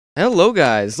Hello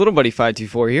guys, Little Buddy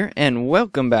 524 here, and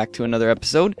welcome back to another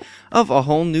episode of A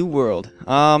Whole New World.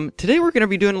 Today we're going to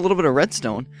be doing a little bit of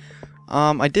redstone.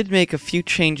 I did make a few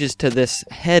changes to this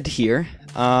head here.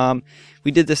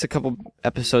 We did this a couple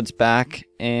episodes back,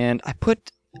 and I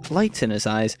put lights in his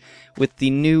eyes with the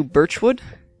new birchwood,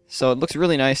 so it looks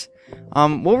really nice.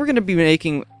 What we're going to be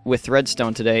making with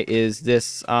redstone today is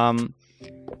this,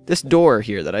 this door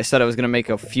here that I said I was going to make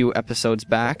a few episodes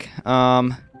back.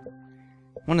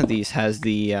 One of these has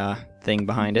the thing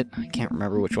behind it. I can't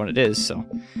remember which one it is, so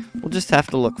we'll just have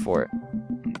to look for it.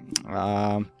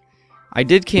 I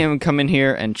did come in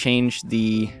here and change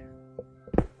the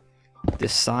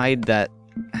side that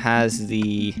has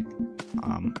the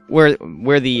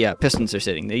where the pistons are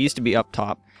sitting. They used to be up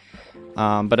top,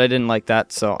 but I didn't like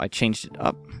that, so I changed it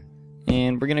up.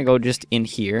 And we're gonna go just in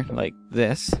here like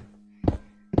this,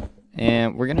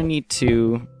 and we're gonna need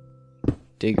to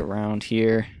dig around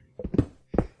here.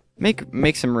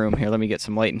 Make some room here. Let me get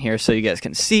some light in here so you guys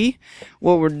can see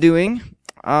what we're doing.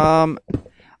 I'm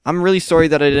really sorry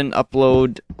that I didn't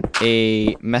upload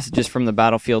a messages from the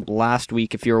battlefield last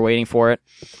week if you were waiting for it.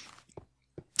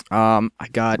 I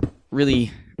got really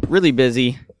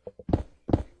busy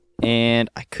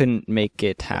and I couldn't make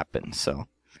it happen. So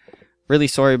really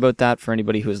sorry about that for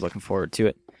anybody who is looking forward to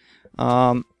it.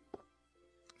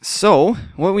 So,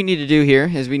 what we need to do here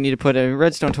is we need to put a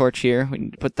redstone torch here. We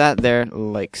need to put that there,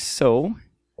 like so.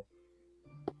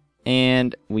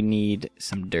 And we need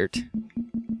some dirt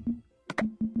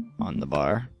on the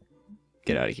bar.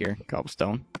 Get out of here,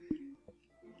 cobblestone.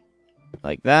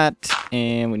 Like that.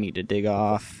 And we need to dig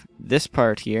off this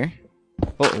part here.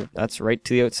 Oh, that's right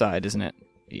to the outside, isn't it?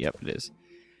 Yep, it is.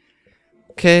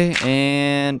 Okay,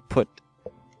 and put...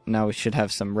 Now we should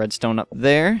have some redstone up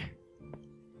there.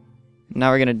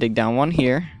 Now we're going to dig down one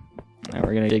here. Now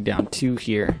we're going to dig down two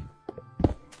here.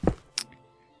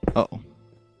 Uh-oh.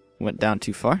 Went down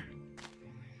too far.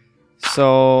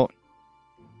 So,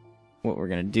 what we're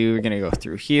going to do, we're going to go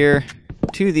through here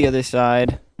to the other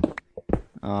side.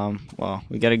 Well,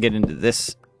 we got to get into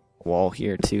this wall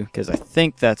here too, because I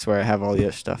think that's where I have all the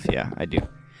other stuff. Yeah, I do.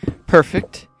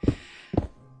 Perfect.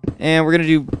 And we're going to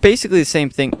do basically the same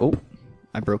thing. Oh,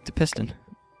 I broke the piston.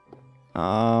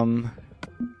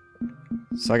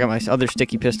 So I got my other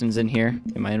sticky pistons in here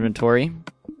in my inventory.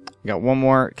 I got one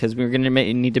more because we're going to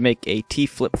need to make a T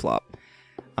flip-flop.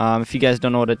 If you guys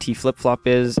don't know what a T flip-flop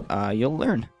is, you'll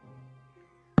learn.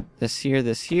 This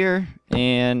here,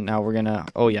 and now we're going to...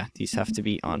 Oh yeah, these have to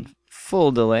be on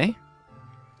full delay.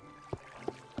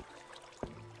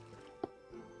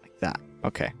 Like that.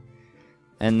 Okay.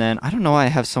 And then, I don't know why I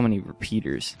have so many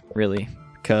repeaters, really.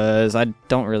 Because I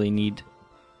don't really need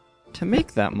to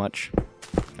make that much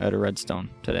out of redstone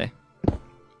today.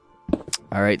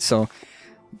 Alright, so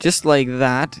just like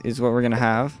that is what we're gonna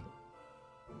have.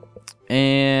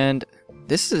 And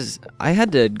this is... I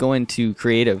had to go into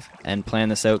creative and plan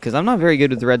this out because I'm not very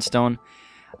good with redstone.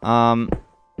 Had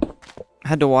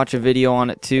to watch a video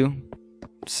on it too.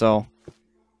 So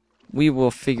we will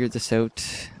figure this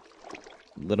out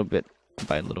little bit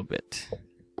by little bit.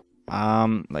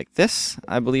 Like this,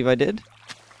 I believe I did.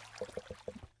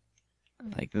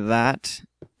 Like that.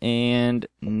 And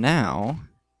now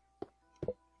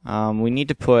we need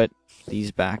to put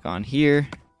these back on here,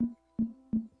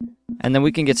 and then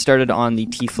we can get started on the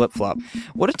T flip-flop.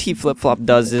 What a T flip-flop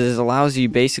does is it allows you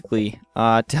basically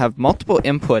to have multiple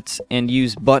inputs and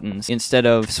use buttons instead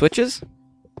of switches.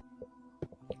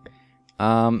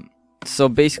 So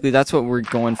basically that's what we're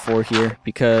going for here,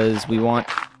 because we want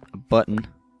a button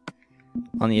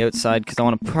on the outside, because I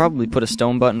want to probably put a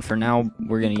stone button. For now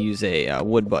we're going to use a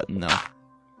wood button though.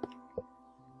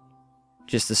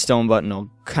 Just the stone button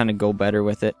will kind of go better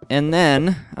with it. And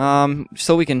then,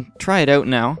 so we can try it out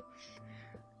now.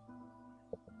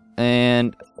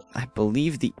 And I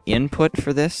believe the input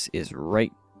for this is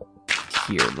right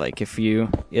here. Like if you,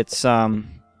 it's right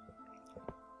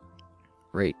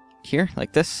here,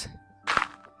 like this.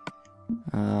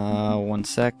 1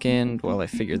 second while I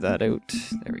figure that out.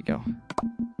 There we go.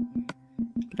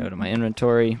 Get out of my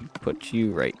inventory. Put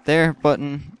you right there,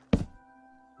 button.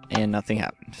 And nothing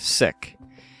happened. Sick.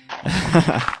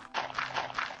 I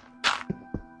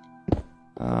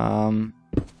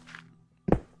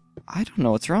don't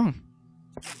know what's wrong.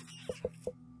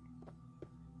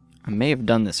 I may have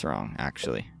done this wrong,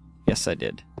 actually. Yes, I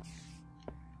did.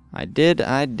 I did.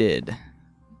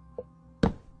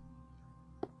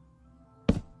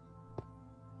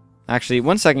 Actually,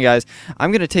 1 second, guys.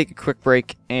 I'm going to take a quick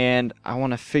break, and I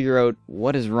want to figure out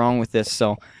what is wrong with this,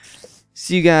 so...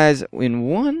 See you guys in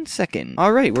 1 second.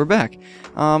 Alright, we're back.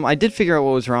 I did figure out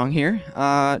what was wrong here.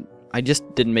 I just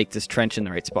didn't make this trench in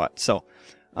the right spot. So,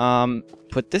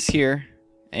 put this here,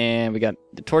 and we got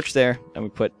the torch there, and we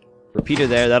put repeater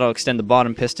there. That'll extend the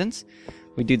bottom pistons.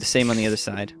 We do the same on the other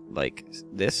side, like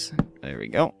this. There we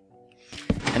go.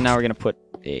 And now we're gonna put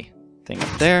a thing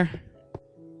up there,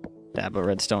 dab of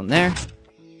redstone there,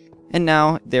 and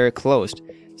now they're closed.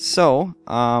 So,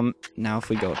 now if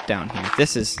we go down here,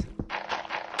 this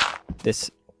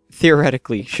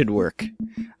theoretically should work.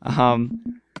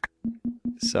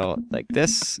 So like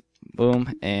this,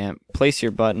 boom, and place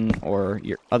your button or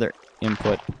your other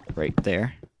input right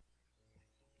there.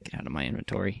 Get out of my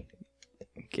inventory.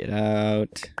 Get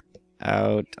out.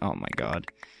 Out. Oh my god.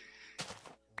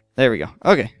 There we go.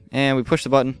 Okay, and we push the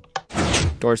button.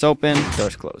 Doors open,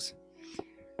 doors close.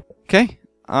 Okay.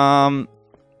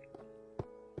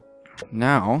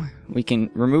 Now we can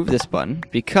remove this button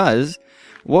because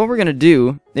what we're gonna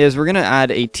do is we're gonna add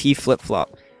a T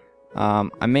flip-flop.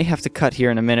 I may have to cut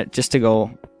here in a minute just to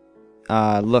go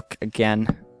look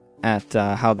again at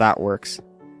how that works.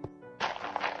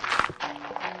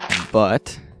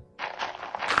 But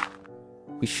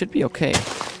we should be okay,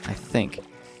 I think.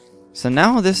 So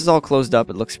now this is all closed up.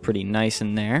 It looks pretty nice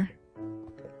in there.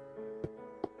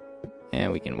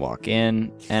 And we can walk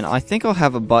in. And I think I'll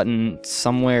have a button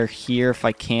somewhere here if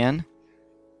I can.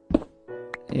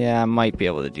 Yeah, I might be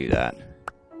able to do that.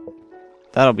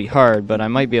 That'll be hard, but I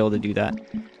might be able to do that.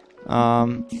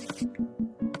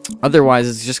 Otherwise,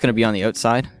 it's just going to be on the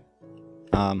outside.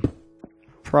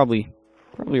 Probably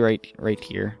right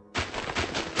here.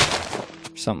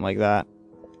 Something like that.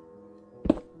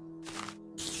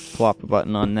 Plop a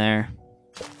button on there.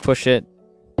 Push it.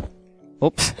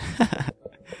 Oops.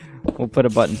 We'll put a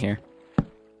button here.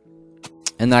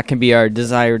 And that can be our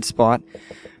desired spot.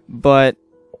 But,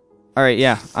 alright,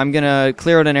 yeah. I'm going to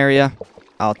clear out an area.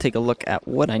 I'll take a look at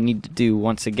what I need to do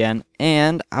once again.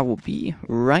 And I will be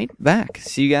right back.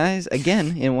 See you guys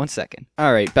again in 1 second.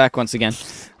 Alright, back once again.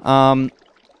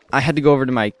 I had to go over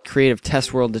to my creative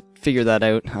test world to figure that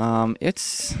out.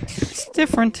 It's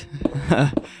different.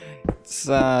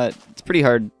 It's pretty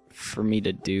hard for me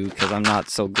to do because I'm not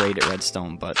so great at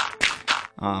redstone, but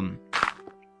I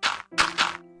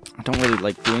don't really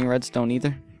like doing redstone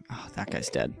either. Oh, that guy's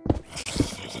dead.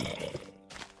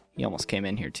 He almost came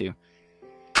in here too.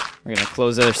 We're gonna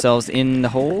close ourselves in the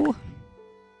hole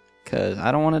because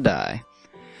I don't want to die.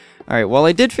 Alright, well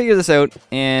I did figure this out,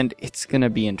 and it's gonna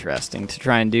be interesting to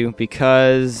try and do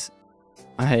because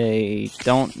I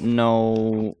don't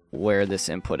know where this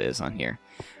input is on here.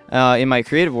 In my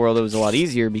creative world it was a lot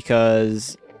easier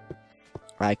because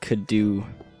I could do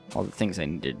all the things I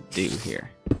needed to do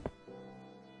here.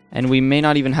 And we may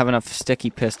not even have enough sticky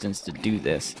pistons to do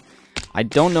this. I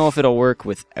don't know if it'll work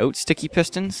without sticky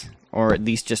pistons, or at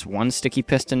least just one sticky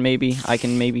piston maybe. I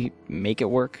can maybe make it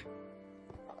work.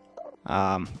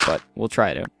 But we'll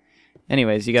try it out.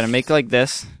 Anyways, you gotta make like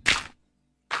this.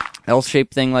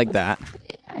 L-shaped thing like that.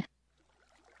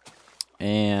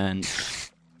 And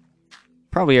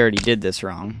probably already did this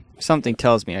wrong. Something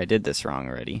tells me I did this wrong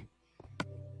already.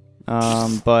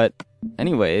 But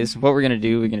anyways, what we're gonna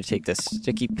do, we're gonna take this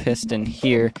sticky piston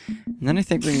here, and then I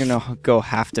think we're gonna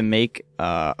have to make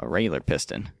a regular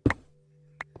piston.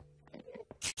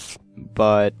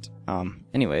 But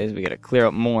anyways, we gotta clear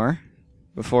up more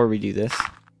before we do this.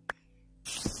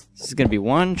 This is gonna be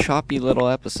one choppy little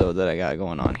episode that I got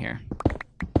going on here.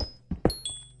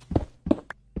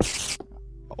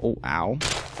 Oh, ow.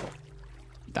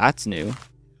 That's new.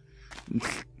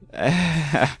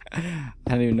 I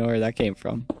don't even know where that came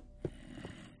from.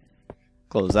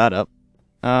 Close that up.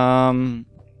 And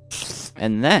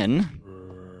then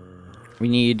we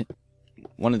need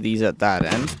one of these at that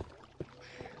end.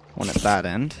 One at that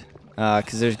end.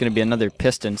 Because there's going to be another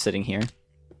piston sitting here.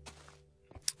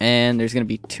 And there's going to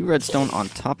be 2 redstone on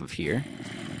top of here.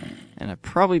 And I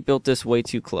probably built this way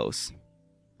too close.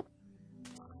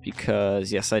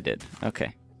 Because, yes, I did.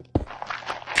 Okay.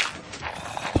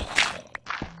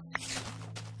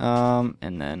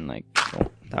 And then, like, oh,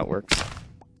 that works.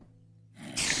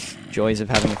 Joys of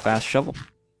having a fast shovel.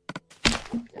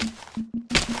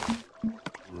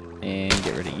 And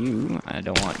get rid of you. I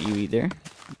don't want you either,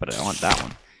 but I want that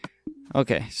one.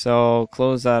 Okay, so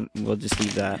close that. We'll just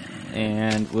leave that.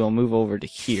 And we'll move over to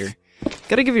here.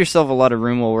 Gotta give yourself a lot of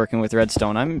room while working with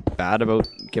redstone. I'm bad about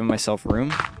giving myself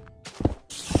room.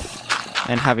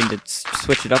 And having to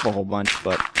switch it up a whole bunch,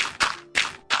 but...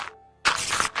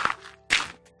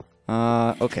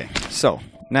 okay, so,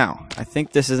 now, I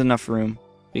think this is enough room.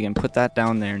 We can put that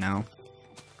down there now.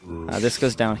 This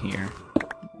goes down here.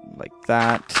 Like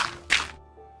that.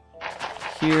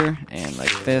 Here, and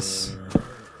like this.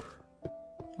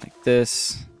 Like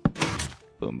this.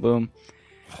 boom, boom.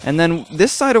 And then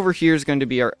this side over here is going to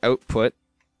be our output.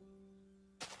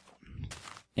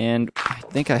 And I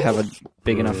think I have a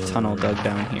big enough tunnel dug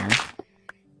down here.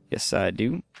 Yes, I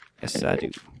do. Yes, I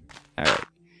do. Alright.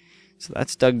 So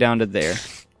that's dug down to there.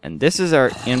 And this is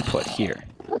our input here.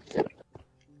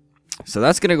 So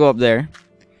that's going to go up there.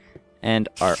 And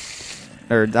our...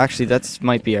 Or actually, that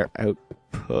might be our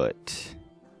output.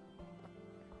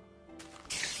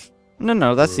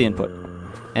 No, that's the input.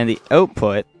 And the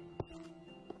output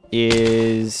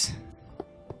is...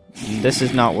 This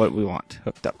is not what we want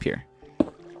hooked up here.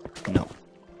 No.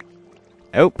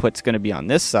 Output's going to be on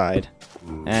this side.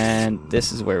 And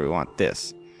this is where we want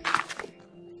this.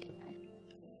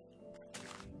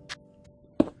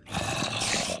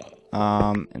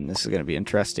 And this is going to be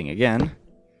interesting again.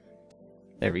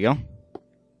 There we go.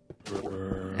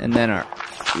 And then our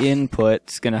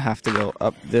input's going to have to go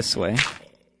up this way.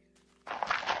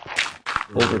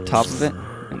 Over top of it.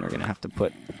 And we're going to have to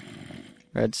put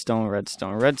redstone,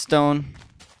 redstone, redstone.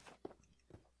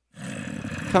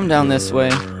 Come down this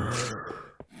way.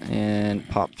 And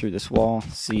pop through this wall.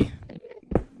 See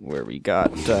where we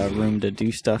got room to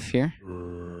do stuff here.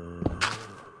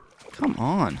 Come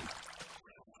on.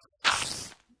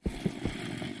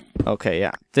 Okay,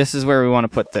 yeah. This is where we want to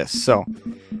put this. So,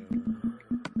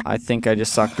 I think I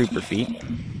just saw creeper feet.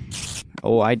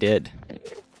 Oh, I did.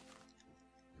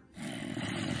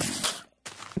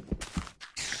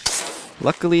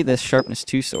 Luckily, this sharpness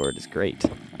 2 sword is great.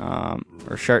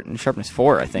 Or sharpness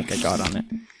 4, I think I got on it.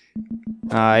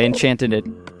 I enchanted it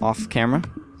off camera,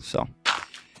 so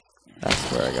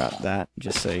that's where I got that,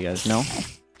 just so you guys know.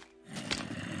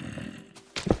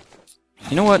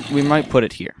 You know what? We might put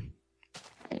it here.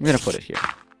 I'm gonna put it here.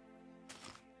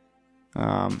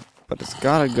 But it's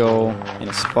gotta go in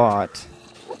a spot.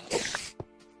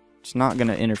 It's not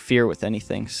gonna interfere with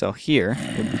anything, so here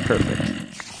would be perfect.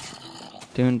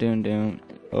 Doon.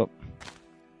 Oh.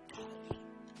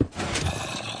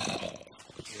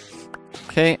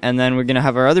 Okay, and then we're gonna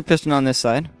have our other piston on this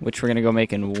side, which we're gonna go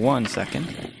make in 1 second.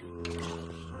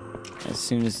 As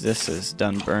soon as this is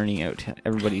done burning out,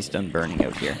 everybody's done burning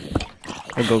out here.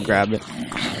 We'll go grab it.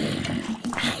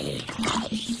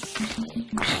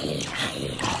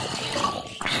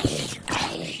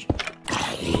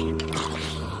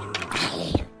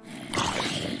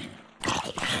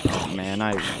 Oh man,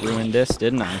 I ruined this,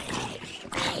 didn't I?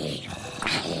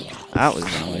 That was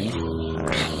annoying.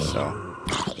 Alright, so.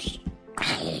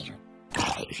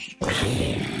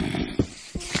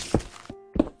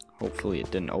 Hopefully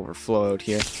it didn't overflow out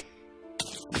here.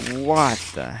 What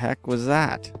the heck was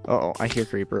that? Uh-oh, I hear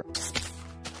creeper.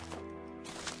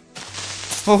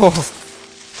 Oh!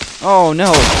 Oh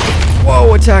no!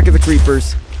 Whoa, attack of the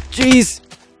creepers! Jeez!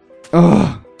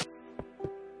 Ugh!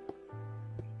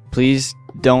 Please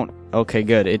don't... Okay,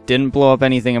 good. It didn't blow up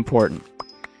anything important.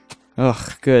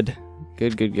 Ugh, good.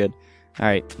 Good.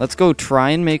 Alright, let's go try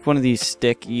and make one of these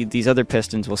these other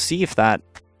pistons. We'll see if that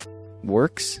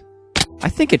works. I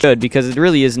think it should, because it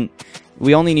really isn't...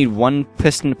 We only need one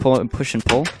piston to pull and push and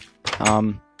pull.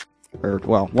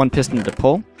 Well, one piston to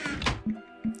pull.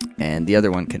 And the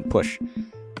other one can push.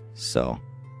 So,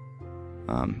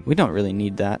 we don't really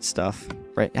need that stuff.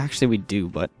 Right? Actually, we do,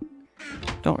 but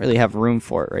don't really have room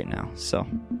for it right now. So,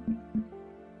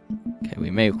 okay, we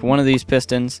make one of these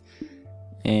pistons.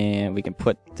 And we can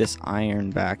put this iron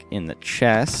back in the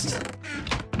chest.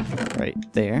 Right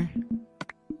there.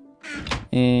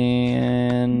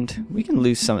 And we can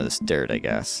lose some of this dirt, I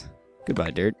guess. Goodbye,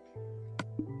 dirt.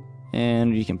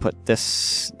 And you can put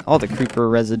this, all the creeper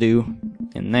residue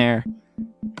in there.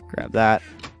 Grab that.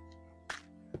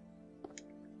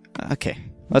 Okay,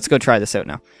 let's go try this out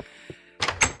now.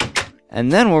 And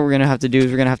then what we're going to have to do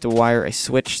is we're going to have to wire a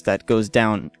switch that goes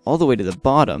down all the way to the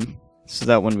bottom, so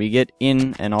that when we get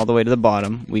in and all the way to the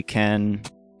bottom, we can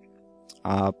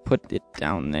put it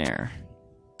down there.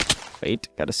 Wait,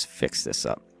 gotta fix this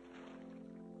up.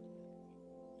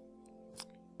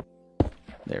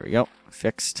 There we go,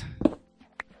 fixed.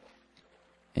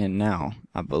 And now,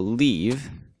 I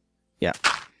believe, yeah.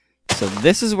 So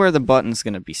this is where the button's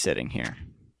gonna be sitting here.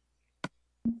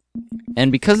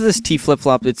 And because of this T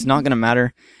flip-flop, it's not gonna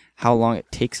matter how long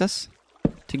it takes us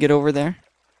to get over there.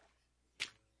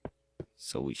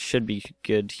 So we should be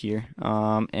good here.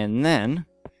 And then,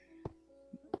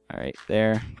 alright,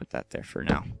 there, put that there for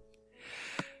now.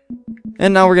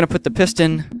 And now we're going to put the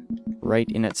piston right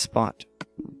in its spot.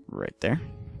 Right there.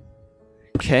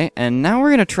 Okay, and now we're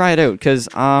going to try it out, because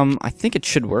I think it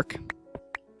should work.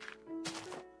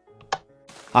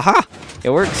 Aha!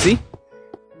 It works, see?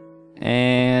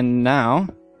 And now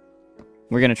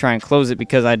we're going to try and close it,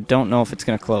 because I don't know if it's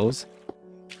going to close.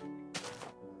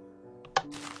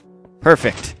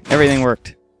 Perfect. Everything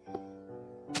worked.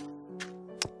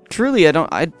 Truly, I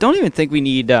don't even think we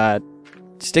need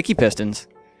sticky pistons.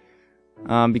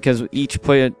 Because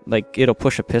it'll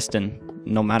push a piston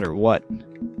no matter what.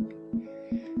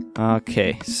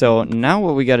 Okay, so now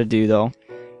what we gotta do though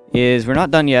is we're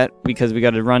not done yet because we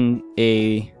gotta run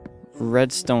a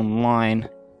redstone line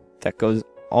that goes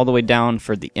all the way down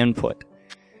for the input.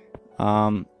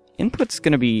 Input's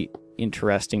gonna be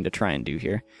interesting to try and do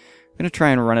here. I'm gonna try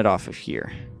and run it off of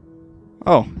here.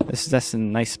 Oh, that's a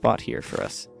nice spot here for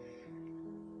us.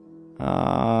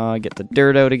 Get the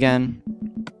dirt out again.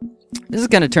 This is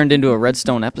kind of turned into a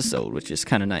redstone episode, which is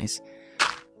kind of nice.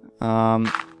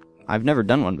 I've never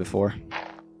done one before.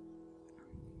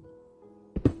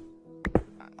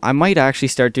 I might actually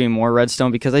start doing more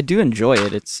redstone because I do enjoy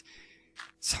it. It's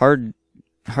hard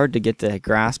to get the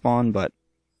grasp on, but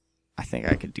I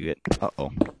think I could do it.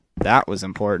 Uh-oh. That was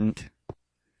important.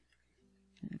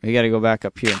 We got to go back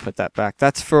up here and put that back.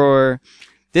 That's for...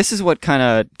 This is what kind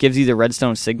of gives you the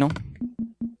redstone signal.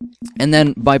 And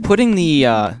then by putting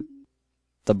the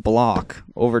block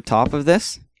over top of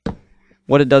this,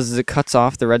 what it does is it cuts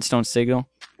off the redstone signal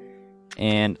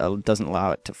and doesn't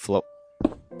allow it to float.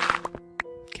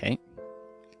 Okay.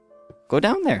 Go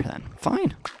down there then.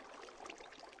 Fine.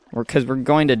 Because we're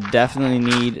going to definitely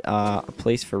need a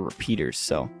place for repeaters,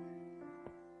 so...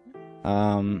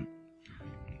 I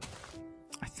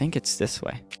think it's this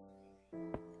way.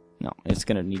 No, it's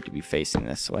going to need to be facing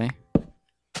this way.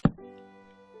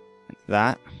 Like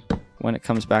that. When it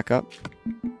comes back up.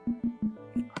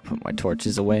 I'll put my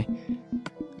torches away.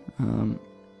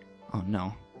 Oh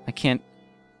no. I can't...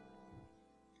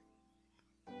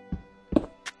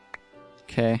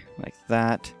 Okay, like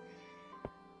that.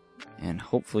 And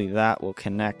hopefully that will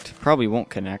connect. Probably won't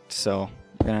connect, so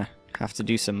we're going to have to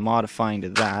do some modifying to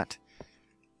that.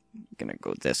 I'm going to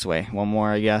go this way. One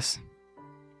more, I guess.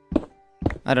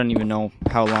 I don't even know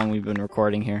how long we've been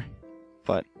recording here,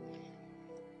 but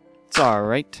it's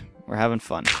alright. We're having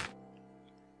fun.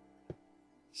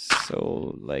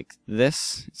 So, like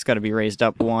this, it's got to be raised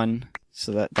up one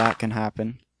so that that can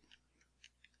happen.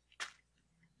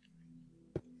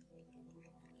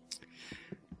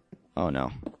 Oh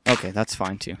no. Okay, that's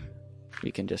fine too.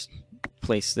 We can just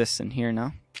place this in here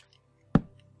now.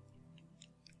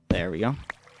 There we go.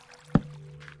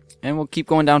 And we'll keep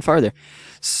going down farther.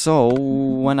 So,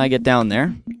 when I get down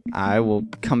there, I will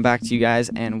come back to you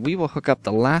guys and we will hook up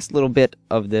the last little bit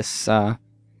of this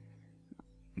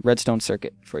redstone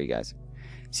circuit for you guys.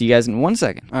 See you guys in 1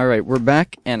 second. Alright, we're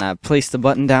back and I've placed the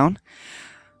button down.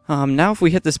 Now if we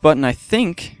hit this button, I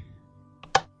think,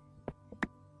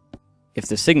 if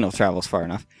the signal travels far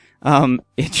enough,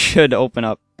 it should open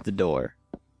up the door.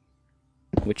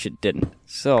 Which it didn't.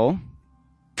 So,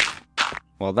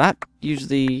 well, that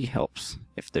usually helps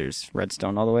if there's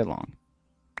redstone all the way along.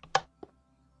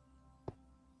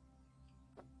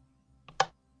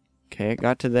 Okay, it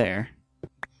got to there.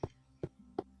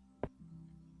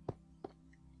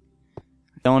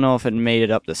 Don't know if it made it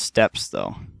up the steps,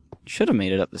 though. Should have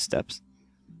made it up the steps.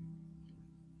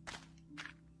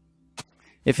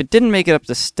 If it didn't make it up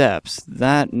the steps,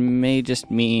 that may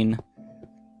just mean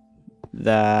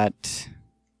that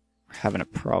we're having a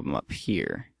problem up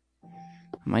here.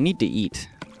 I need to eat.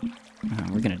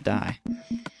 We're gonna die.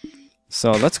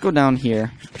 So let's go down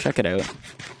here, check it out.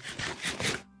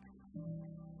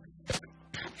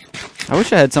 I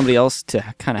wish I had somebody else to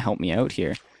kind of help me out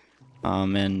here.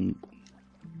 And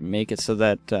make it so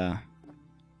that...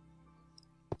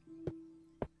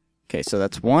 Okay, so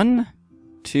that's 1,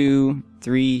 2,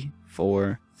 3,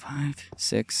 4, 5,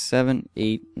 6, 7,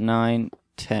 8, 9,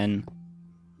 10.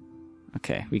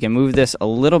 Okay, we can move this a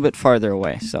little bit farther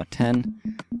away. So 10,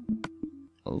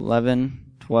 11,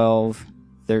 12,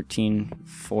 13,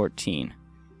 14.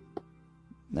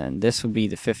 Then this would be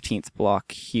the 15th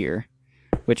block here.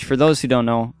 Which, for those who don't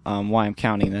know why I'm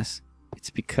counting this, it's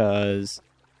because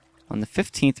on the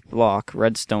 15th block,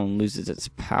 redstone loses its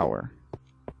power.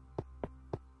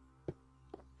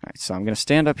 Alright, so I'm going to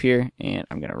stand up here, and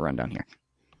I'm going to run down here.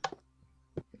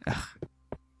 Ugh.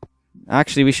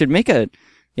 Actually, we should make a...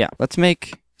 Yeah, let's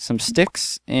make some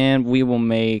sticks, and we will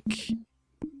make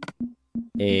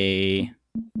a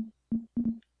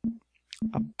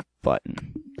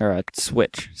button, or a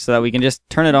switch, so that we can just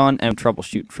turn it on and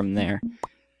troubleshoot from there.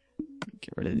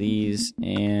 Get rid of these,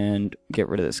 and get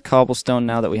rid of this cobblestone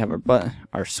now that we have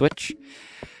our switch.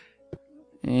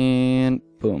 And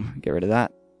boom, get rid of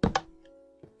that.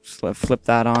 Just flip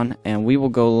that on, and we will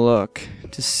go look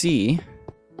to see...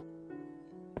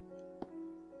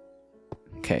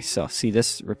 Okay, so see,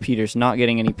 this repeater's not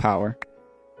getting any power.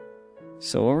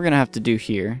 So what we're going to have to do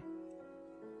here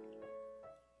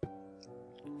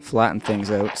flatten things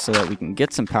out so that we can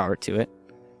get some power to it.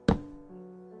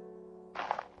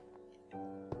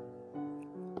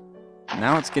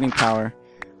 Now it's getting power.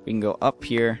 We can go up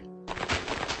here,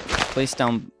 place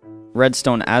down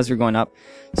redstone as we're going up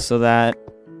so that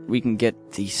we can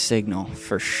get the signal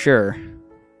for sure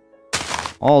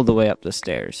all the way up the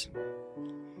stairs.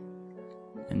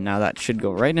 And now that should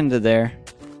go right into there.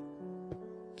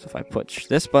 So if I push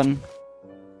this button,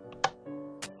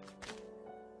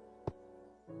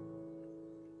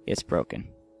 it's broken.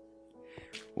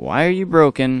 Why are you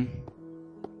broken?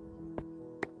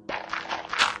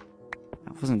 That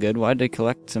wasn't good. Why did I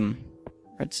collect some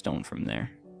redstone from there?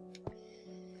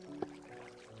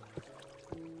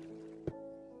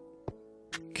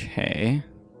 Okay.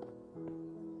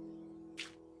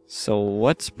 So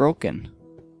what's broken?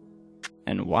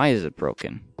 And why is it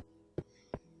broken?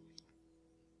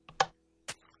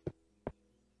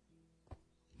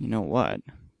 You know what?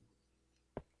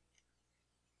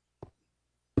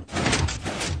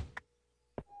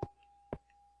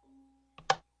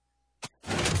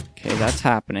 Okay, that's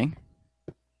happening.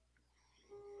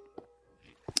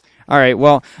 Alright,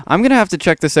 well, I'm gonna have to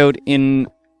check this out in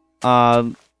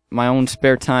my own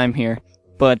spare time here.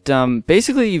 But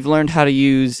basically, you've learned how to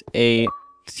use a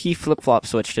T flip-flop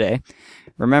switch today.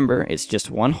 Remember, it's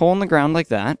just one hole in the ground like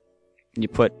that. You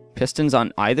put pistons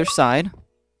on either side.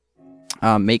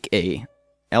 Make a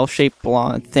L-shaped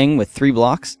thing with 3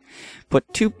 blocks.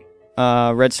 Put 2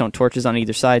 redstone torches on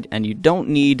either side, and you don't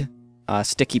need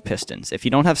sticky pistons. If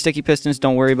you don't have sticky pistons,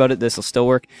 don't worry about it. This will still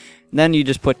work. Then you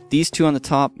just put these 2 on the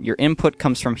top. Your input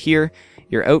comes from here.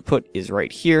 Your output is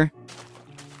right here.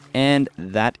 And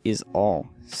that is all.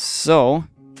 So,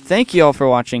 thank you all for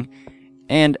watching.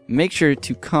 And make sure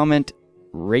to comment,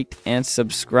 rate, and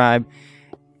subscribe.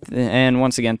 And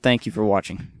once again, thank you for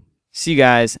watching. See you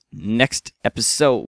guys next episode.